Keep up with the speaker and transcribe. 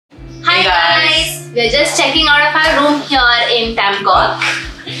We are just checking out of our room here in Tam Coc.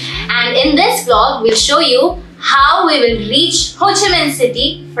 And in this vlog, we'll show you how we will reach Ho Chi Minh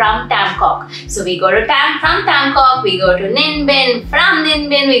City from Tam Coc. So we go to from Tam Coc, we go to Ninh Binh, from Ninh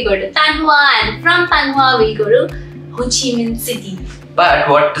Binh we go to Thanh Hoa, and from Thanh Hoa we go to Ho Chi Minh City. But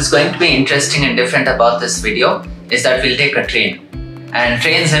what is going to be interesting and different about this video is that we'll take a train. And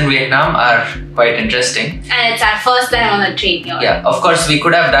trains in Vietnam are quite interesting. And it's our first time on a train here. Yeah, of course we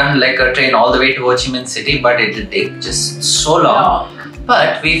could have done like a train all the way to Ho Chi Minh City, but it will take just so long.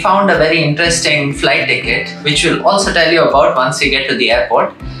 But we found a very interesting flight ticket, which we'll also tell you about once we get to the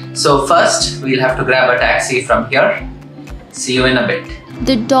airport. So first, we'll have to grab a taxi from here. See you in a bit.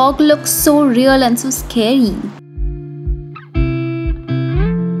 The dog looks so real and so scary.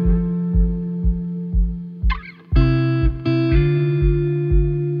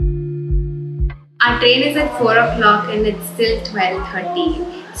 Our train is at 4 o'clock and it's still 12:30.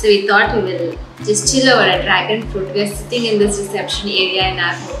 So we thought we will just chill over at Dragon Fruit. We are sitting in this reception area in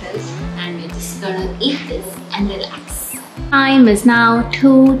our hotel and we're just gonna eat this and relax. Time is now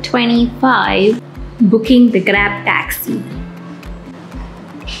 2:25. Booking the Grab taxi.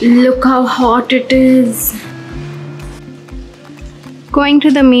 Look how hot it is. Going to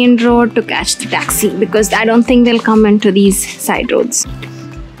the main road to catch the taxi because I don't think they'll come into these side roads.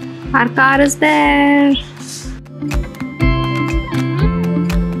 Our car is there.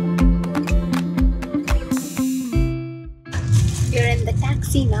 We're in the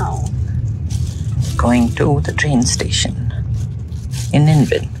taxi now. Going to the train station in Ninh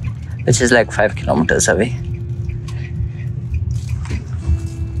Binh, which is like 5 kilometers away.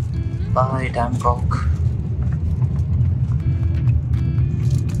 Bye, Tam Coc.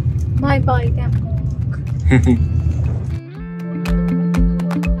 Bye bye, Tam Coc.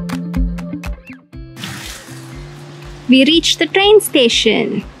 We reached the train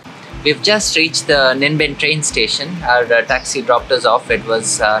station. We've just reached the Ninh Binh train station. Our taxi dropped us off. It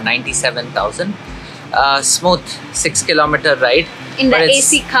was 97,000. Smooth 6-kilometer ride. In the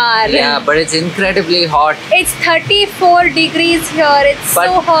AC car. Yeah, but it's incredibly hot. It's 34 degrees here. It's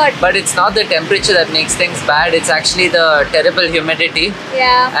so hot. But it's not the temperature that makes things bad. It's actually the terrible humidity.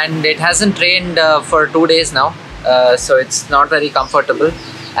 Yeah. And it hasn't rained for 2 days now. So it's not very comfortable.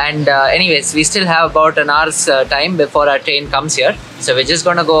 And anyways, we still have about an hour's time before our train comes here. So we're just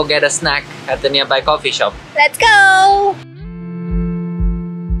gonna go get a snack at the nearby coffee shop. Let's go!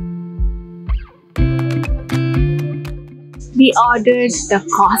 We ordered the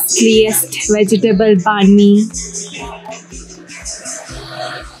costliest vegetable banh mi.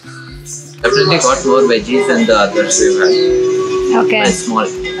 Definitely got more veggies than the others we've had. Okay. They're small.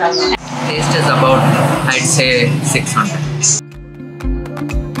 Taste is about, I'd say, 600.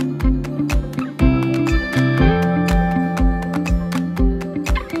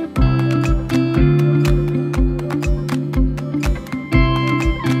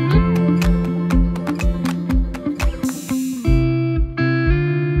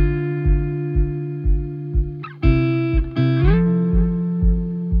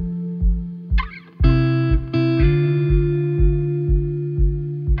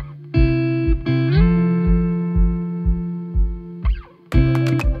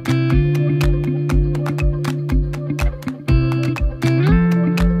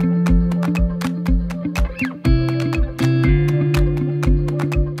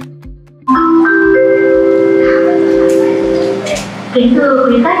 Kính thưa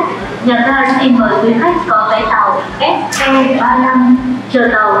quý khách, nhà ga xin mời quý khách có vé tàu FLIGHT chờ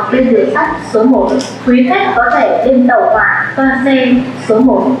tàu bên đường sắt số 1. Quý khách có thể lên tàu hỏa toa xe số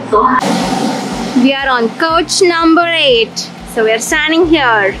 1, số 2. We are on coach number 8. So we are standing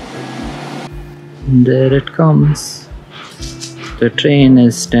here. There it comes. The train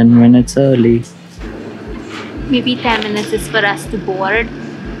is 10 minutes early. Maybe 10 minutes is for us to board.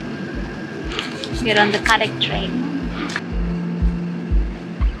 We are on the correct train.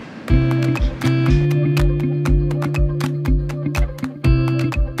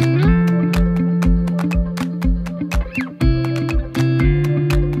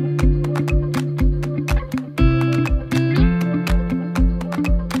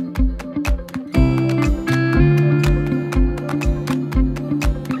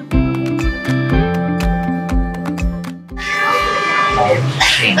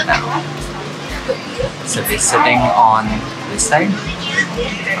 Now. So we're sitting on this side,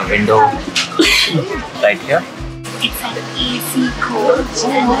 a window right here. It's an AC coach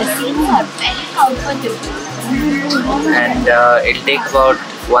and the seats are very comfortable. And it'll take about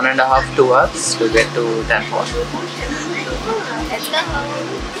 1.5–2 hours to get to Tam Coc. Let's go.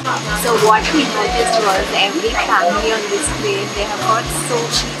 So what we noticed was every family on this train, they have got so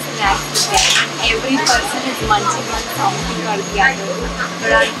many snacks to get. Every munching on something or the other.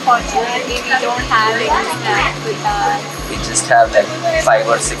 But unfortunately, we don't have any snacks with us. We just have like 5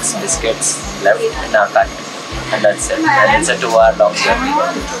 or 6 biscuits left in our pack. And that's it. And it's a 2-hour long journey.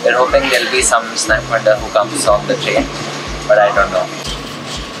 We're hoping there'll be some snack vendor who comes on the train. But I don't know.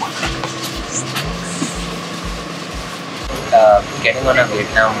 Getting on a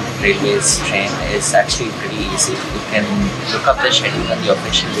Vietnam Railways train is actually pretty easy. You can look up the schedule on the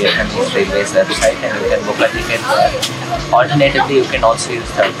official Vietnamese Railways website and you can book a ticket there. Alternatively, you can also use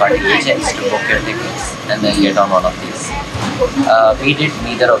third-party agents to book your tickets and then get on one of these. We did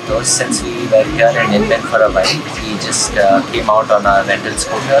neither of those since we were here in India for a while. We just came out on our rental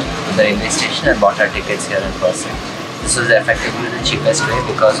scooter to the railway station and bought our tickets here in person. This was effectively the cheapest way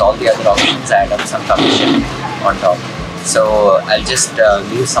because all the other options add up some commission on top. So I'll just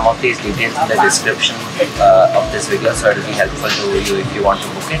leave some of these details in the description of this video, so it will be helpful to you if you want to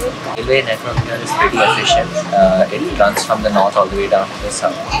book it. Railway network here is pretty efficient. It runs from the north all the way down to the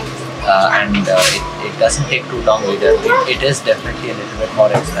south. And it doesn't take too long either. It is definitely a little bit more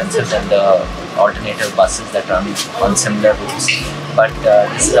expensive than the alternative buses that run on similar routes. But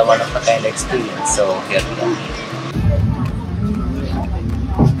this is a one-of-a-kind experience, so here we are.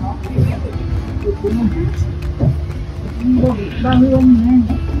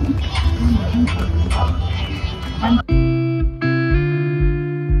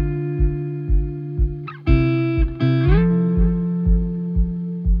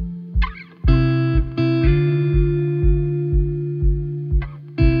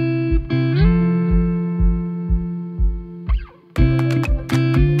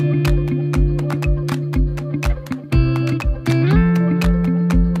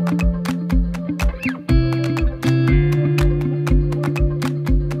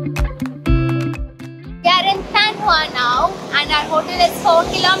 It's 4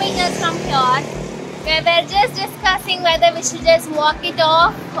 kilometers from here. We were just discussing whether we should just walk it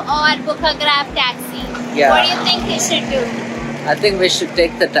off or book a Grab taxi. Yeah. What do you think we should do? I think we should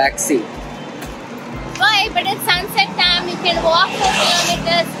take the taxi. Why? But it's sunset time. You can walk 4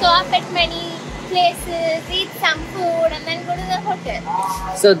 kilometers, stop at many places, eat some food, and then go to the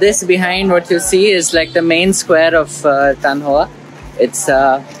hotel. So this behind what you see is like the main square of Thanh Hoa. It's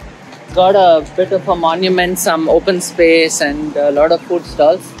got a bit of a monument, some open space, and a lot of food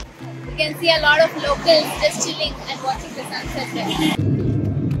stalls. You can see a lot of locals just chilling and watching the sunset there.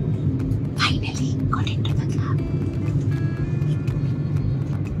 Finally got into the cab.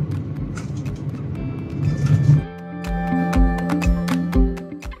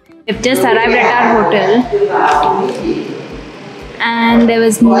 We've just arrived at our hotel and there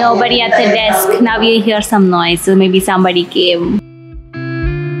was nobody at the desk. Now we hear some noise, so maybe somebody came.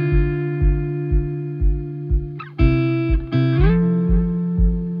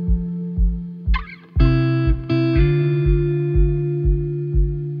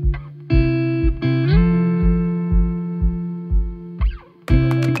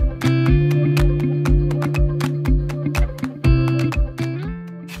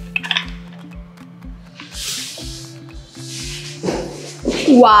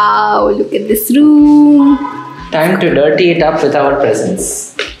 Wow, look at this room. Time to dirty it up with our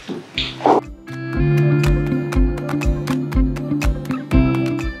presence.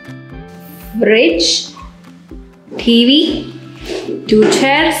 Fridge, TV, 2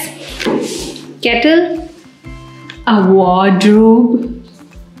 chairs, kettle, a wardrobe,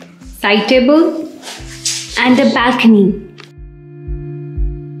 side table, and a balcony.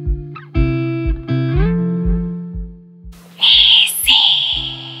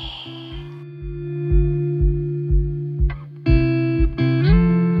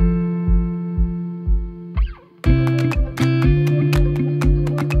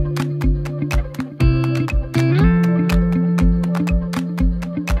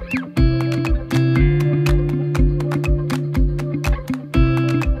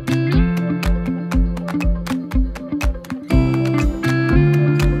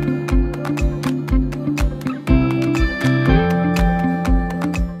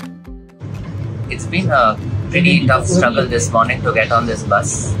 It's been a pretty tough struggle this morning to get on this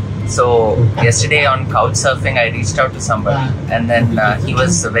bus. So yesterday on couch surfing I reached out to somebody and then he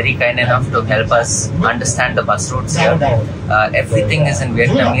was very kind enough to help us understand the bus routes here. Everything is in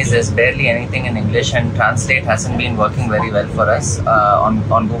Vietnamese, there's barely anything in English, and Translate hasn't been working very well for us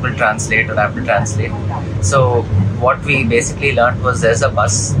on Google Translate or Apple Translate. So what we basically learned was there's a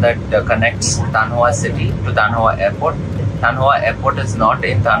bus that connects Thanh Hoa City to Thanh Hoa Airport, Thanh Hoa airport is not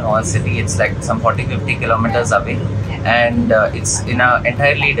in Thanh Hoa city. It's like some 40-50 kilometers away, and it's in an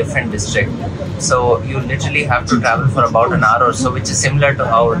entirely different district. So you literally have to travel for about an hour or so, which is similar to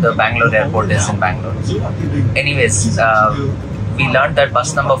how the Bangalore airport is in Bangalore. Anyways, we learned that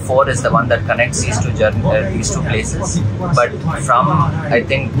bus number 4 is the one that connects these two places. But from I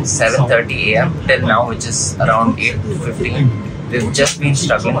think 7:30 a.m. till now, which is around 8:15, we've just been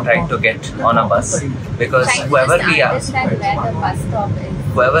struggling trying to get on a bus, because whoever we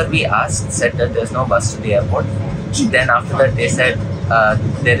asked said that there's no bus to the airport. Then after that they said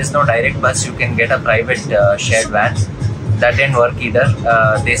there is no direct bus, you can get a private shared van. That didn't work either.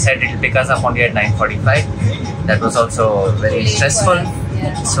 They said it'll pick us up only at 9:45. That was also very stressful.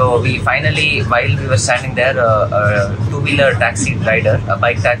 So we finally, while we were standing there, a two-wheeler taxi rider, a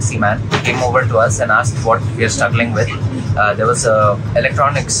bike taxi man, came over to us and asked what we are struggling with. There was a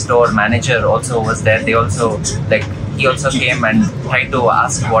electronics store manager also was there. He also came and tried to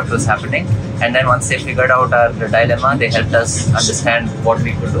ask what was happening. And then once they figured out our dilemma, they helped us understand what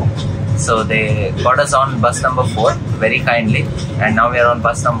we could do. So they got us on bus number 4 very kindly, and now we are on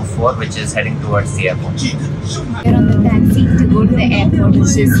bus number 4, which is heading towards the airport. We're on the taxi to go to the airport,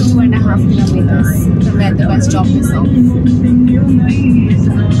 which is 2.5 kilometers from where the bus stop is off.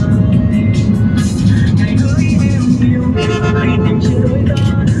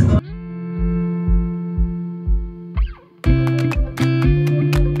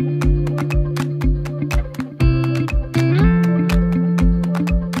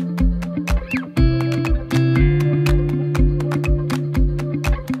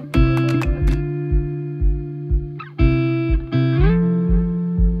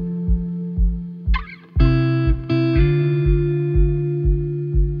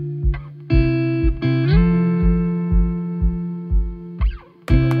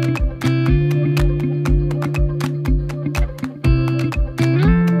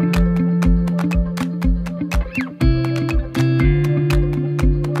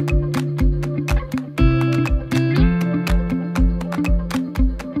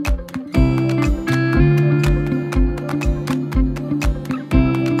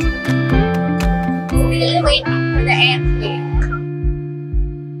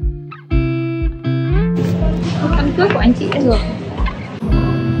 Căn cước của anh chị đã được.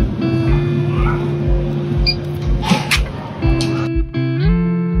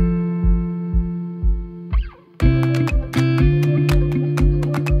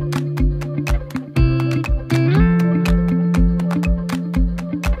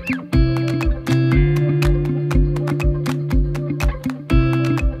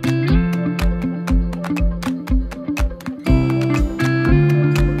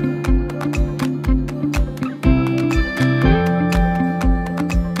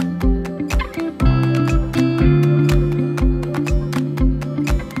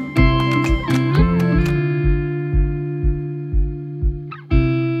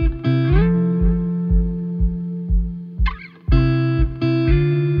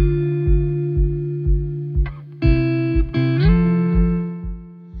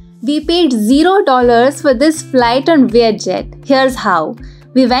 We paid $0 for this flight on Vietjet. Here's how.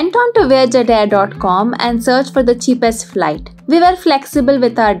 We went on to vietjetair.com and searched for the cheapest flight. We were flexible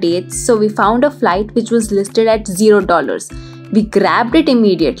with our dates, so we found a flight which was listed at $0. We grabbed it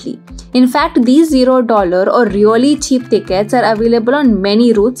immediately. In fact, these $0 or really cheap tickets are available on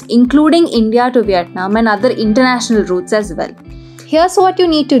many routes, including India to Vietnam and other international routes as well. Here's what you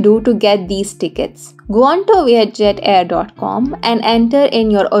need to do to get these tickets. Go on to vietjetair.com and enter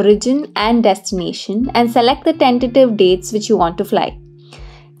in your origin and destination and select the tentative dates which you want to fly.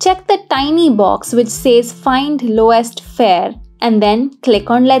 Check the tiny box which says Find Lowest Fare and then click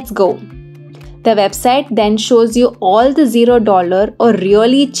on Let's Go. The website then shows you all the $0 or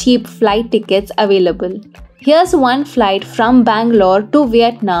really cheap flight tickets available. Here's one flight from Bangalore to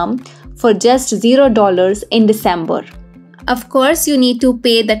Vietnam for just $0 in December. Of course, you need to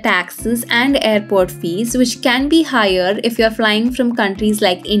pay the taxes and airport fees, which can be higher if you're flying from countries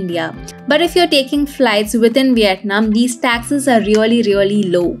like India. But if you're taking flights within Vietnam, these taxes are really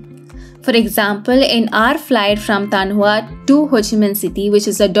low. For example, in our flight from Thanh Hoa to Ho Chi Minh City, which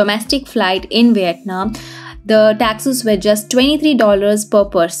is a domestic flight in Vietnam, the taxes were just $23 per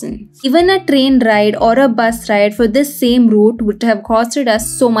person. Even a train ride or a bus ride for this same route would have costed us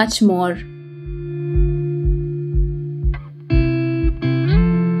so much more.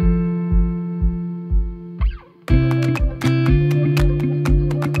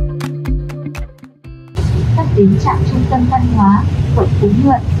 Đến trạm trung tâm văn hóa, quận Phú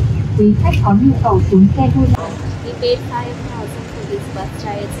Nhuận. Quý khách có nhu cầu xuống xe vui. We paid $5,000 for this bus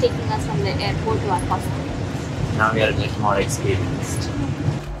ride. It's taking us from the airport to our hostel. now we are a bit more experienced.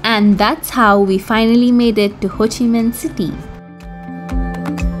 And that's how we finally made it to Ho Chi Minh City.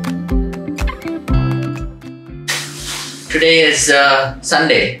 Today is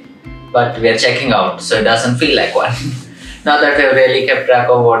Sunday, but we are checking out, so it doesn't feel like one. Now that we have really kept track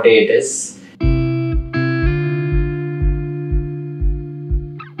of what day it is,